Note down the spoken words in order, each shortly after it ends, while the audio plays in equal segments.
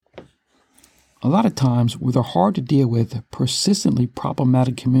A lot of times, with a hard to deal with, persistently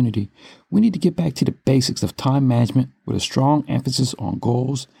problematic community, we need to get back to the basics of time management with a strong emphasis on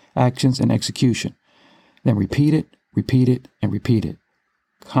goals, actions, and execution. Then repeat it, and repeat it.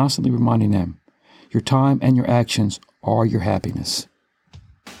 Constantly reminding them, your time and your actions are your happiness.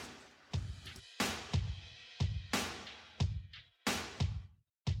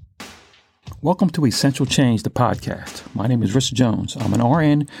 Welcome to Essential Change, the podcast. My name is Richard Jones. I'm an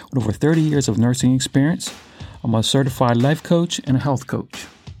RN with over 30 years of nursing experience. I'm a certified life coach and a health coach.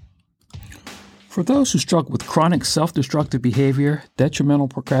 For those who struggle with chronic self-destructive behavior, detrimental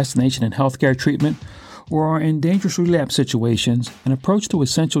procrastination in healthcare treatment, or are in dangerous relapse situations, an approach to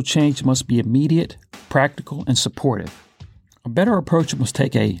essential change must be immediate, practical, and supportive. A better approach must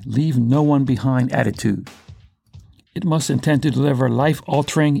take a leave no one behind attitude. It must intend to deliver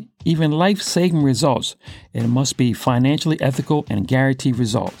life-altering, even life-saving results, and it must be financially ethical and guarantee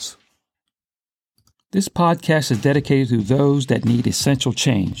results. This podcast is dedicated to those that need essential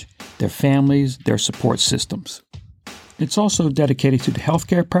change, their families, their support systems. It's also dedicated to the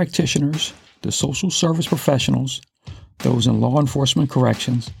healthcare practitioners, the social service professionals, those in law enforcement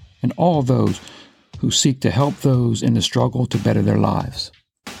corrections, and all those who seek to help those in the struggle to better their lives.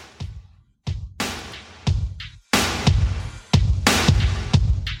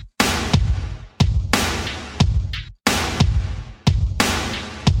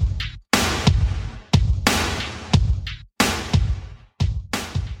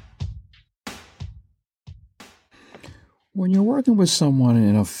 When you're working with someone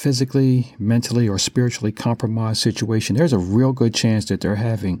in a physically, mentally, or spiritually compromised situation, there's a real good chance that they're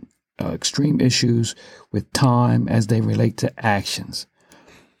having extreme issues with time as they relate to actions.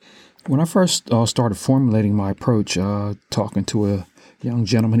 When I first started formulating my approach, talking to a young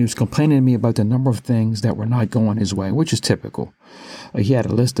gentleman, he was complaining to me about the number of things that were not going his way, which is typical. He had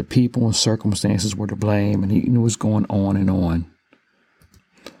a list of people and circumstances were to blame, and he knew it was going on and on.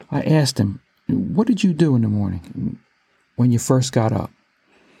 I asked him, "What did you do in the morning when you first got up?"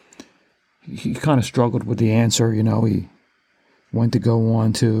 He kind of struggled with the answer. He went to go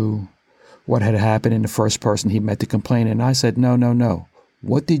on to what had happened in the first person he met to complain. And I said, no.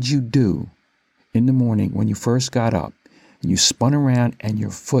 What did you do in the morning when you first got up and you spun around and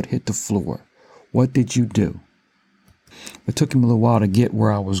your foot hit the floor? What did you do? It took him a little while to get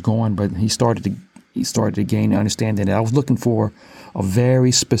where I was going, but he started to gain understanding that I was looking for a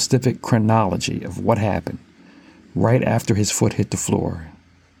very specific chronology of what happened right after his foot hit the floor.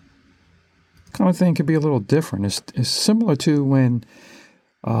 Kind of thing could be a little different. It's similar to when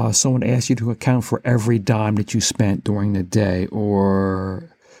someone asks you to account for every dime that you spent during the day, or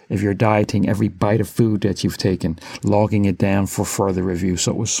if you're dieting, every bite of food that you've taken, logging it down for further review.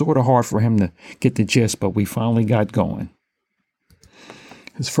 So it was sort of hard for him to get the gist, but we finally got going.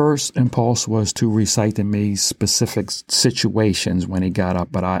 His first impulse was to recite to me specific situations when he got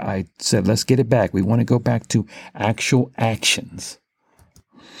up, but I said, let's get it back. We want to go back to actual actions.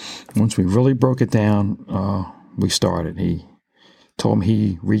 Once we really broke it down, we started. He told me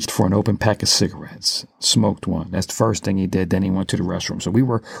he reached for an open pack of cigarettes, smoked one. That's the first thing he did. Then he went to the restroom. So we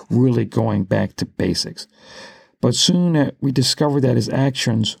were really going back to basics. But soon we discovered that his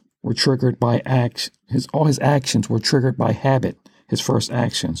actions were triggered by all his actions were triggered by habit. His first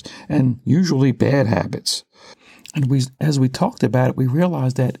actions, and usually bad habits. And as we talked about it, we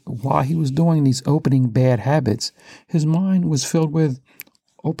realized that while he was doing these opening bad habits, his mind was filled with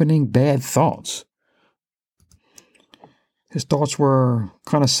opening bad thoughts. His thoughts were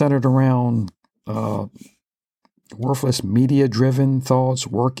kind of centered around worthless media-driven thoughts,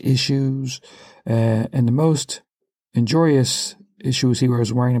 work issues, and the most injurious issues he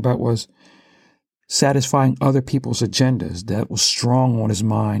was worrying about was satisfying other people's agendas. That was strong on his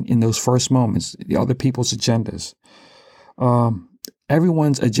mind in those first moments, the other people's agendas.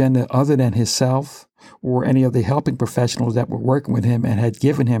 Everyone's agenda other than himself or any of the helping professionals that were working with him and had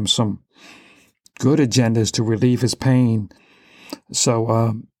given him some good agendas to relieve his pain.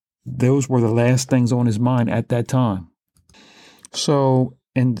 So those were the last things on his mind at that time. So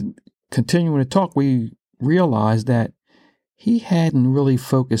in continuing to talk, we realized that he hadn't really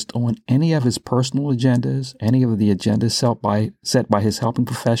focused on any of his personal agendas, any of the agendas set by his helping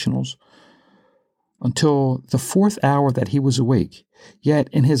professionals, until the fourth hour that he was awake. Yet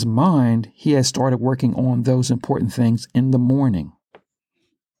in his mind, he had started working on those important things in the morning.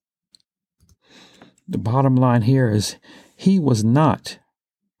 The bottom line here is he was not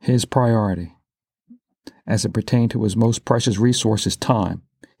his priority as it pertained to his most precious resource, his time,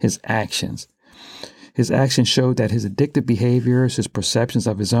 his actions. His actions showed that his addictive behaviors, his perceptions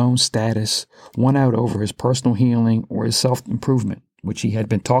of his own status, won out over his personal healing or his self-improvement which he had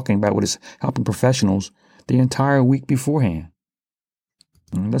been talking about with his helping professionals the entire week beforehand.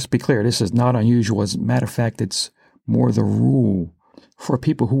 And let's be clear, this is not unusual. As a matter of fact, it's more the rule for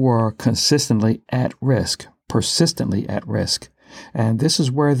people who are consistently at risk, persistently at risk. And this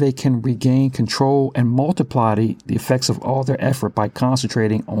is where they can regain control and multiply the effects of all their effort by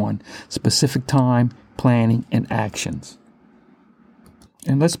concentrating on specific time, planning, and actions.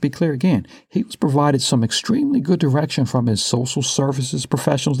 And let's be clear again, he was provided some extremely good direction from his social services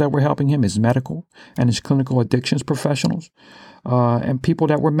professionals that were helping him, his medical and his clinical addictions professionals, and people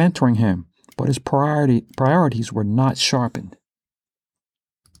that were mentoring him. But his priorities were not sharpened.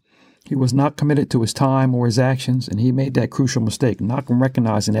 He was not committed to his time or his actions, and he made that crucial mistake, not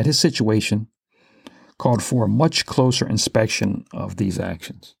recognizing that his situation called for a much closer inspection of these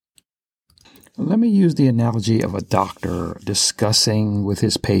actions. Let me use the analogy of a doctor discussing with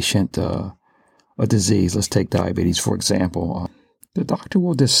his patient a disease. Let's take diabetes, for example. The doctor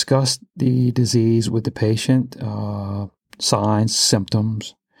will discuss the disease with the patient, signs,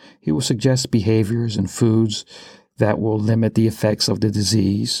 symptoms. He will suggest behaviors and foods that will limit the effects of the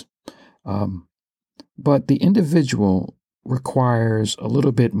disease. But the individual requires a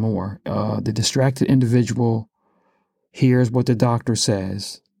little bit more. The distracted individual hears what the doctor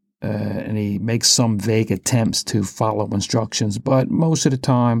says, and he makes some vague attempts to follow instructions, but most of the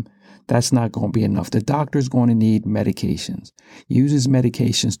time, that's not going to be enough. The doctor is going to need medications. Uses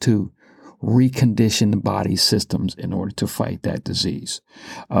medications to recondition the body's systems in order to fight that disease.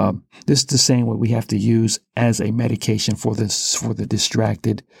 This is the same way we have to use as a medication for the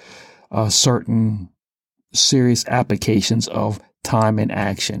distracted certain serious applications of time and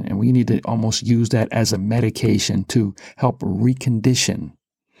action. And we need to almost use that as a medication to help recondition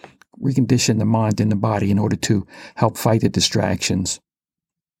the mind and the body in order to help fight the distractions.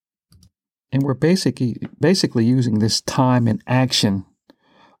 And we're basically using this time and action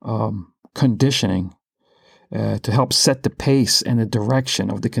conditioning to help set the pace and the direction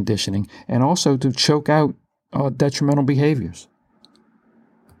of the conditioning, and also to choke out detrimental behaviors.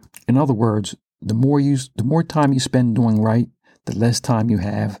 In other words, the more time you spend doing right, the less time you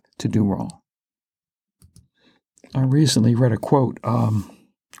have to do wrong. I recently read a quote,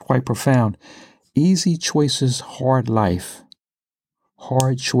 quite profound. Easy choices, hard life.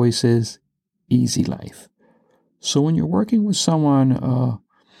 Hard choices, easy life. So when you're working with someone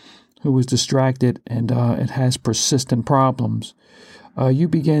who is distracted and it has persistent problems, you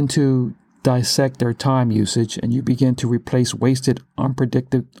begin to dissect their time usage, and you begin to replace wasted,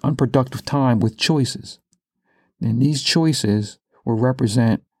 unproductive time with choices. And these choices will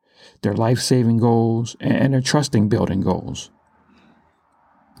represent their life-saving goals and their trusting building goals.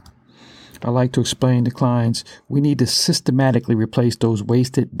 I like to explain to clients, we need to systematically replace those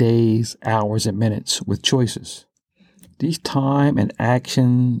wasted days, hours, and minutes with choices. These time and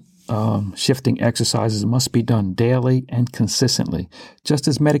action shifting exercises must be done daily and consistently, just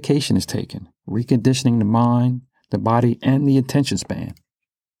as medication is taken, reconditioning the mind, the body, and the attention span.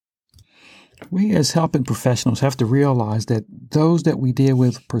 We as helping professionals have to realize that those that we deal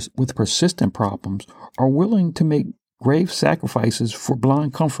with persistent problems are willing to make grave sacrifices for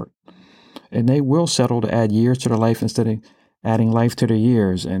blind comfort, and they will settle to add years to their life instead of adding life to their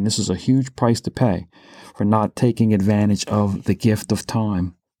years, and this is a huge price to pay for not taking advantage of the gift of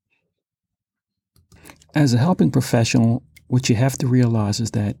time. As a helping professional, what you have to realize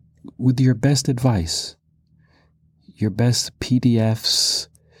is that with your best advice, your best PDFs,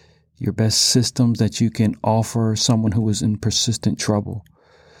 your best systems that you can offer someone who is in persistent trouble,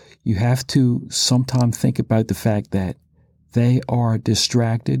 you have to sometimes think about the fact that they are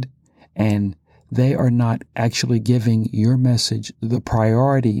distracted and they are not actually giving your message the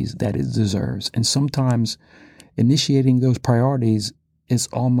priorities that it deserves. And sometimes initiating those priorities is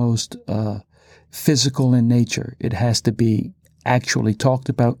almost physical in nature. It has to be actually talked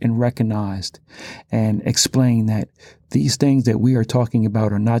about and recognized, and explain that these things that we are talking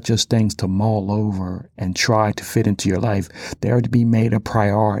about are not just things to mull over and try to fit into your life. They are to be made a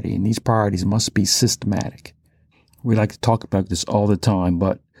priority, and these priorities must be systematic. We like to talk about this all the time,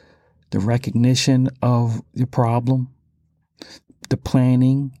 but the recognition of the problem, the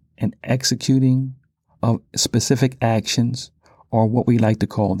planning and executing of specific actions, or what we like to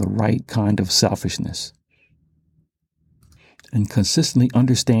call the right kind of selfishness. And consistently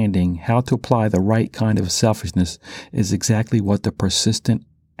understanding how to apply the right kind of selfishness is exactly what the persistent,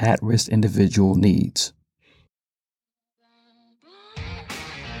 at-risk individual needs.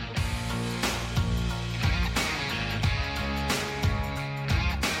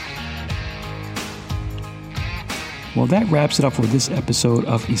 Well, that wraps it up for this episode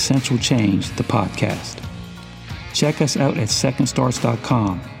of Essential Change, the podcast. Check us out at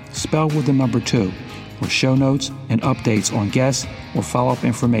secondstarts.com, spelled with the number 2, for show notes and updates on guests or follow-up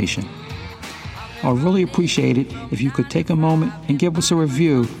information. I'd really appreciate it if you could take a moment and give us a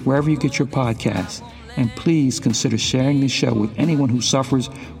review wherever you get your podcasts. And please consider sharing this show with anyone who suffers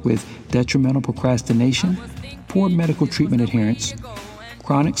with detrimental procrastination, poor medical treatment adherence,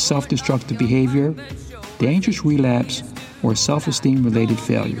 chronic self-destructive behavior, dangerous relapse, or self-esteem related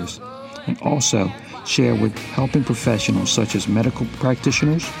failures. And also share with helping professionals such as medical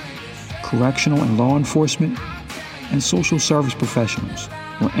practitioners, correctional and law enforcement, and social service professionals,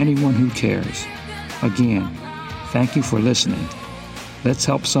 or anyone who cares. Again, thank you for listening. Let's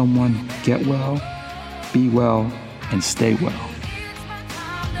help someone get well, be well, and stay well.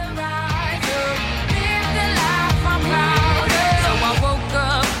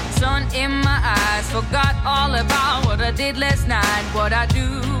 Forgot all about what I did last night. What I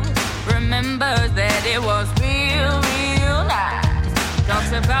do remember that it was real nice.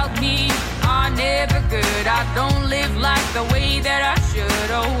 Talks about me are never good. I don't live like the way that I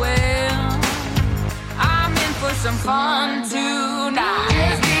should. Oh well, I'm in for some fun tonight.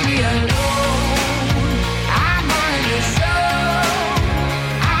 Just give me a